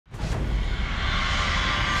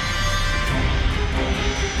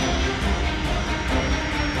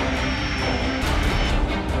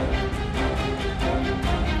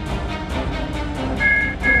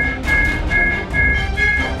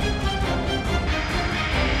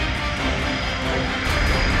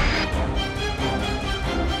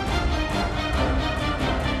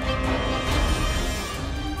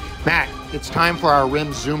It's time for our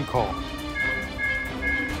RIMS Zoom call.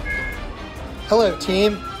 Hello,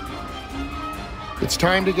 team. It's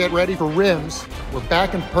time to get ready for RIMS. We're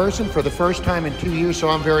back in person for the first time in 2 years, so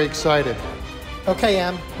I'm very excited. Okay,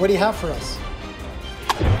 Em, what do you have for us?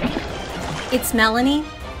 It's Melanie,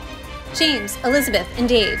 James, Elizabeth, and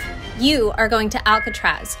Dave. You are going to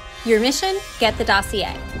Alcatraz. Your mission, get the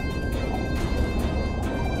dossier.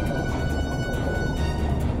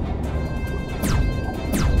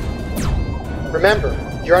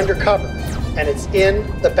 Remember, you're undercover, and it's in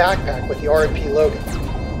the backpack with the R&P logo.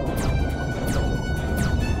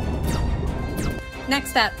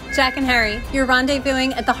 Next up, Jack and Harry. You're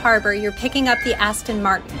rendezvousing at the harbor. You're picking up the Aston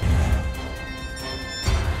Martin.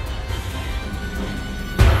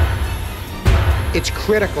 It's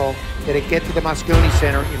critical that it get to the Moscone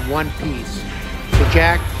Center in one piece. So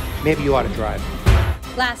Jack, maybe you ought to drive.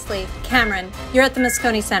 Lastly, Cameron. You're at the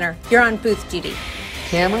Moscone Center. You're on booth duty.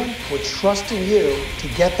 Cameron, we're trusting you to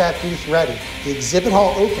get that booth ready. The exhibit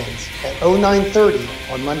hall opens at 09:30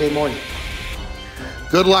 on Monday morning.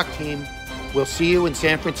 Good luck, team. We'll see you in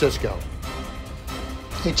San Francisco.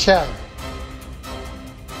 Hey, Chad,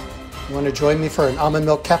 you want to join me for an almond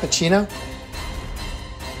milk cappuccino?